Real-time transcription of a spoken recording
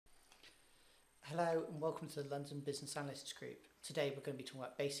Hello and welcome to the London Business Analysts Group. Today we're going to be talking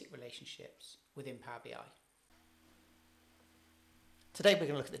about basic relationships within Power BI. Today we're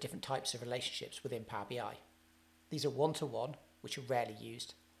going to look at the different types of relationships within Power BI. These are one-to-one, which are rarely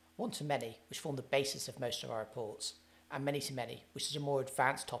used, one-to-many, which form the basis of most of our reports, and many-to-many, which is a more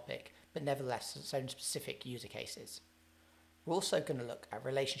advanced topic, but nevertheless has its own specific user cases. We're also going to look at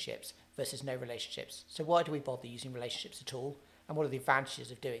relationships versus no relationships. So why do we bother using relationships at all, and what are the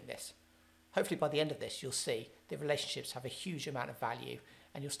advantages of doing this? Hopefully by the end of this you'll see that relationships have a huge amount of value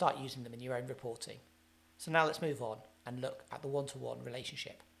and you'll start using them in your own reporting. So now let's move on and look at the one-to-one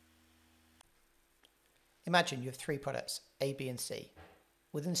relationship. Imagine you have three products, A, B and C.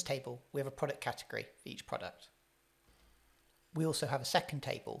 Within this table we have a product category for each product. We also have a second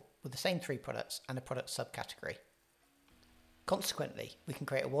table with the same three products and a product subcategory. Consequently, we can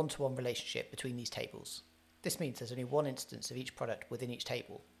create a one-to-one relationship between these tables. This means there's only one instance of each product within each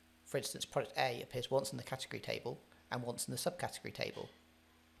table. For instance, product A appears once in the category table and once in the subcategory table.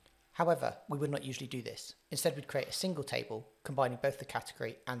 However, we would not usually do this. Instead, we'd create a single table combining both the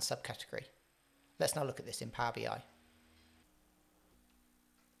category and subcategory. Let's now look at this in Power BI.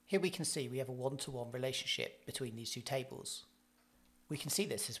 Here we can see we have a one-to-one relationship between these two tables. We can see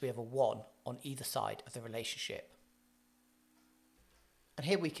this as we have a 1 on either side of the relationship. And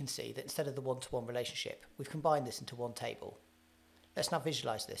here we can see that instead of the one-to-one relationship, we've combined this into one table. Let's now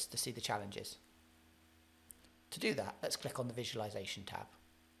visualize this to see the challenges. To do that, let's click on the Visualization tab.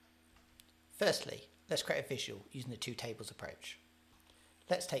 Firstly, let's create a visual using the two tables approach.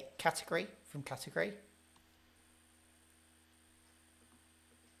 Let's take category from category,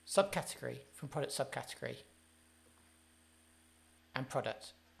 subcategory from product subcategory, and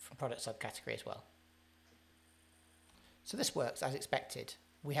product from product subcategory as well. So this works as expected.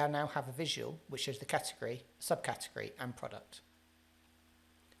 We now have a visual which shows the category, subcategory, and product.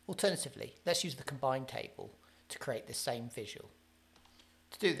 Alternatively, let's use the combined table to create this same visual.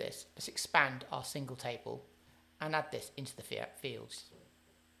 To do this, let's expand our single table and add this into the fields.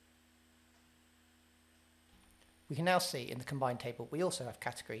 We can now see in the combined table we also have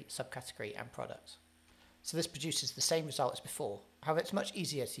category, subcategory and product. So this produces the same result as before, however it's much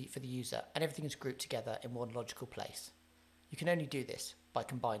easier for the user and everything is grouped together in one logical place. You can only do this by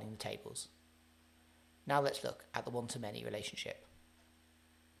combining the tables. Now let's look at the one-to-many relationship.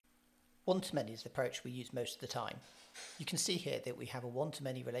 One-to-many is the approach we use most of the time. You can see here that we have a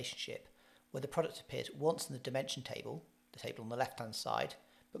one-to-many relationship where the product appears once in the dimension table, the table on the left-hand side,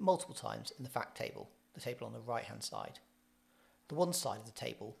 but multiple times in the fact table, the table on the right-hand side. The one side of the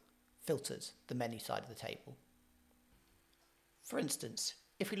table filters the many side of the table. For instance,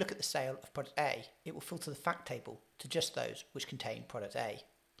 if we look at the sale of product A, it will filter the fact table to just those which contain product A.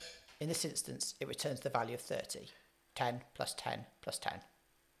 In this instance, it returns the value of 30, 10 plus 10 plus 10.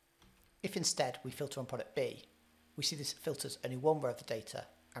 If instead we filter on product B, we see this filters only one row of the data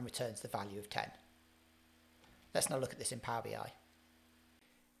and returns the value of 10. Let's now look at this in Power BI.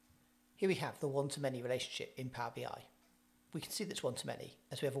 Here we have the one-to-many relationship in Power BI. We can see that's one-to-many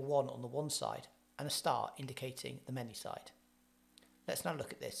as we have a 1 on the one side and a star indicating the many side. Let's now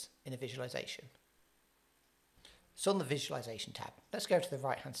look at this in a visualization. So on the Visualization tab, let's go to the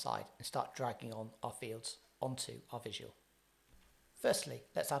right-hand side and start dragging on our fields onto our visual. Firstly,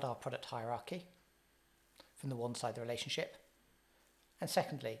 let's add our product hierarchy from the one side of the relationship. And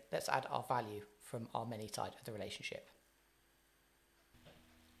secondly, let's add our value from our many side of the relationship.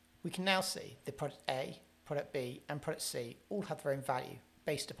 We can now see that product A, product B and product C all have their own value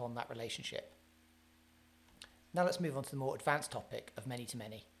based upon that relationship. Now let's move on to the more advanced topic of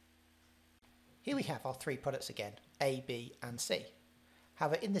many-to-many. Here we have our three products again, A, B and C.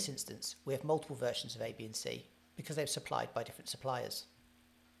 However, in this instance, we have multiple versions of A, B and C because they were supplied by different suppliers.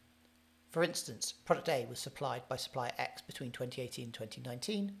 For instance, product A was supplied by supplier X between 2018 and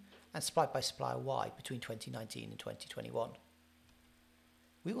 2019 and supplied by supplier Y between 2019 and 2021.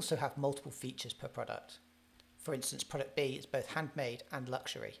 We also have multiple features per product. For instance, product B is both handmade and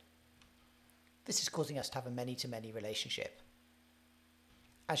luxury. This is causing us to have a many-to-many relationship.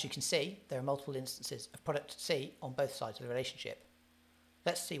 As you can see, there are multiple instances of product C on both sides of the relationship.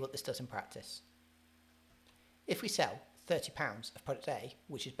 Let's see what this does in practice. If we sell £30 of product A,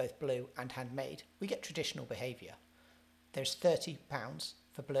 which is both blue and handmade, we get traditional behaviour. There's £30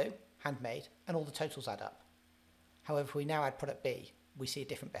 for blue, handmade, and all the totals add up. However, if we now add product B, we see a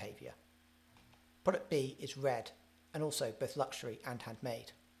different behaviour. Product B is red, and also both luxury and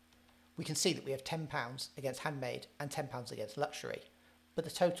handmade. We can see that we have £10 against handmade and £10 against luxury, but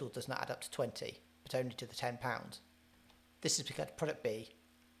the total does not add up to 20, but only to the £10. This is because product B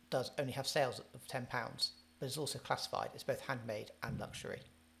does only have sales of £10, but is also classified as both handmade and luxury.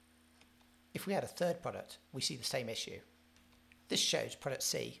 If we add a third product, we see the same issue. This shows product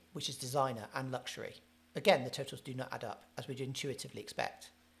C, which is designer and luxury. Again, the totals do not add up, as we'd intuitively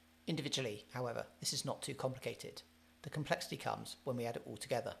expect. Individually, however, this is not too complicated. The complexity comes when we add it all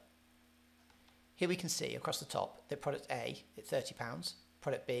together. Here we can see across the top that product A at £30,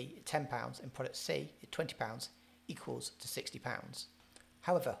 product B at £10 and product C at £20 equals to £60.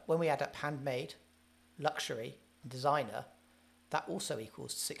 However, when we add up handmade, luxury and designer, that also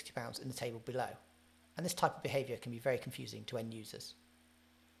equals to £60 in the table below. And this type of behaviour can be very confusing to end users.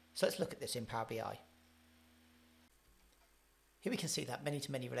 So let's look at this in Power BI. Here we can see that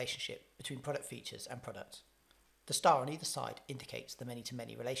many-to-many relationship between product features and product. The star on either side indicates the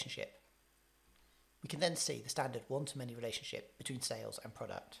many-to-many relationship. We can then see the standard one-to-many relationship between sales and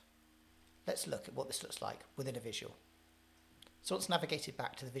product. Let's look at what this looks like within a visual. So once navigated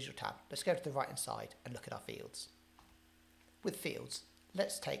back to the visual tab, let's go to the right hand side and look at our fields. With fields,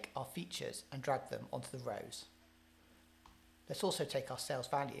 let's take our features and drag them onto the rows. Let's also take our sales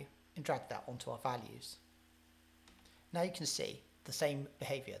value and drag that onto our values. Now you can see the same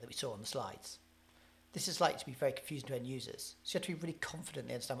behaviour that we saw on the slides. This is likely to be very confusing to end users, so you have to be really confident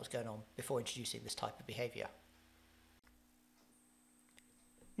they understand what's going on before introducing this type of behaviour.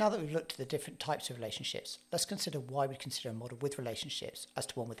 Now that we've looked at the different types of relationships, let's consider why we consider a model with relationships as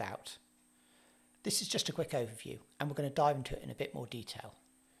to one without. This is just a quick overview, and we're going to dive into it in a bit more detail.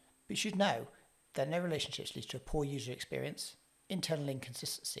 But you should know that no relationships leads to a poor user experience, internal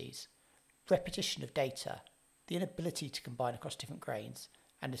inconsistencies, repetition of data, the inability to combine across different grains,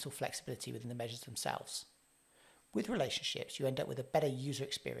 and little flexibility within the measures themselves. With relationships, you end up with a better user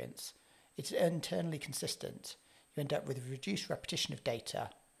experience. It's internally consistent. You end up with a reduced repetition of data,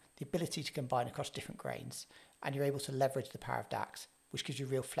 the ability to combine across different grains, and you're able to leverage the power of DAX, which gives you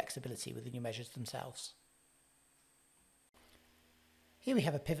real flexibility within your measures themselves. Here we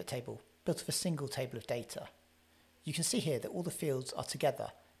have a pivot table built of a single table of data. You can see here that all the fields are together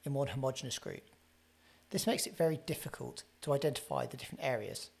in one homogeneous group. This makes it very difficult to identify the different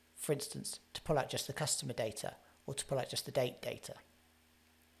areas, for instance, to pull out just the customer data or to pull out just the date data.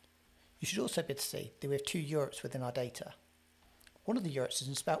 You should also be able to see that we have two Europes within our data. One of the Europes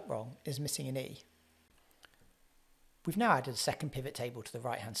isn't spelt wrong, it is missing an E. We've now added a second pivot table to the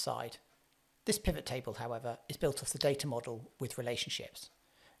right hand side. This pivot table, however, is built off the data model with relationships.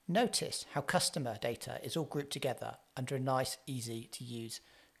 Notice how customer data is all grouped together under a nice, easy to use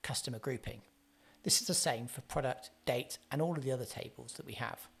customer grouping. This is the same for product, date, and all of the other tables that we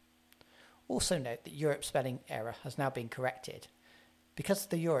have. Also note that Europe spelling error has now been corrected. Because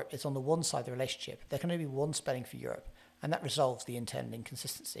the Europe is on the one side of the relationship, there can only be one spelling for Europe, and that resolves the internal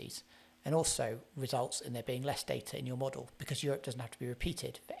inconsistencies, and also results in there being less data in your model because Europe doesn't have to be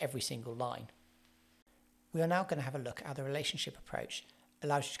repeated for every single line. We are now going to have a look at how the relationship approach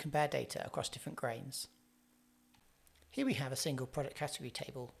allows you to compare data across different grains. Here we have a single product category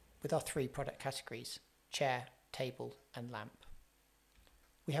table with our three product categories, chair, table, and lamp.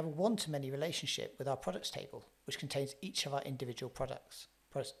 We have a one-to-many relationship with our products table, which contains each of our individual products,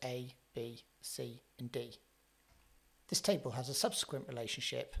 products A, B, C, and D. This table has a subsequent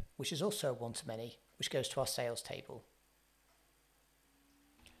relationship, which is also a one-to-many, which goes to our sales table.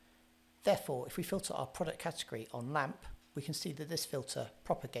 Therefore, if we filter our product category on lamp, we can see that this filter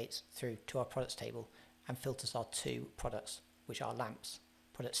propagates through to our products table and filters our two products, which are lamps,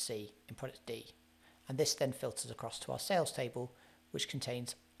 product C and product D. And this then filters across to our sales table, which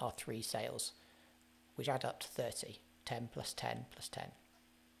contains our three sales, which add up to 30, 10 plus 10 plus 10.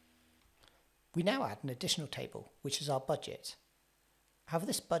 We now add an additional table, which is our budget. However,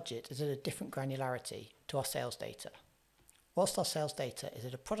 this budget is at a different granularity to our sales data. Whilst our sales data is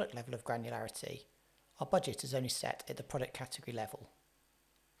at a product level of granularity, our budget is only set at the product category level.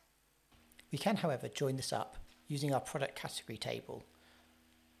 We can, however, join this up using our product category table.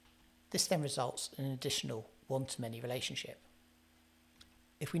 This then results in an additional one-to-many relationship.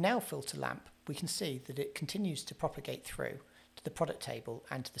 If we now filter lamp, we can see that it continues to propagate through to the product table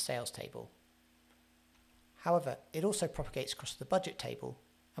and to the sales table. However, it also propagates across the budget table,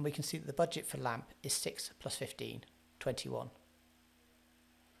 and we can see that the budget for lamp is 6 plus 15, 21.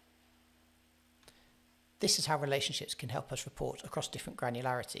 This is how relationships can help us report across different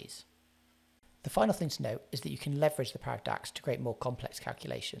granularities. The final thing to note is that you can leverage the power of DAX to create more complex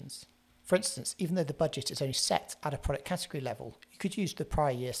calculations. For instance, even though the budget is only set at a product category level, you could use the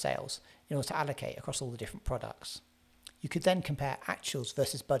prior year sales in order to allocate across all the different products. You could then compare actuals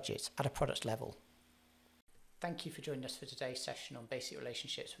versus budgets at a product level. Thank you for joining us for today's session on basic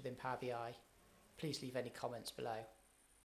relationships within Power BI. Please leave any comments below.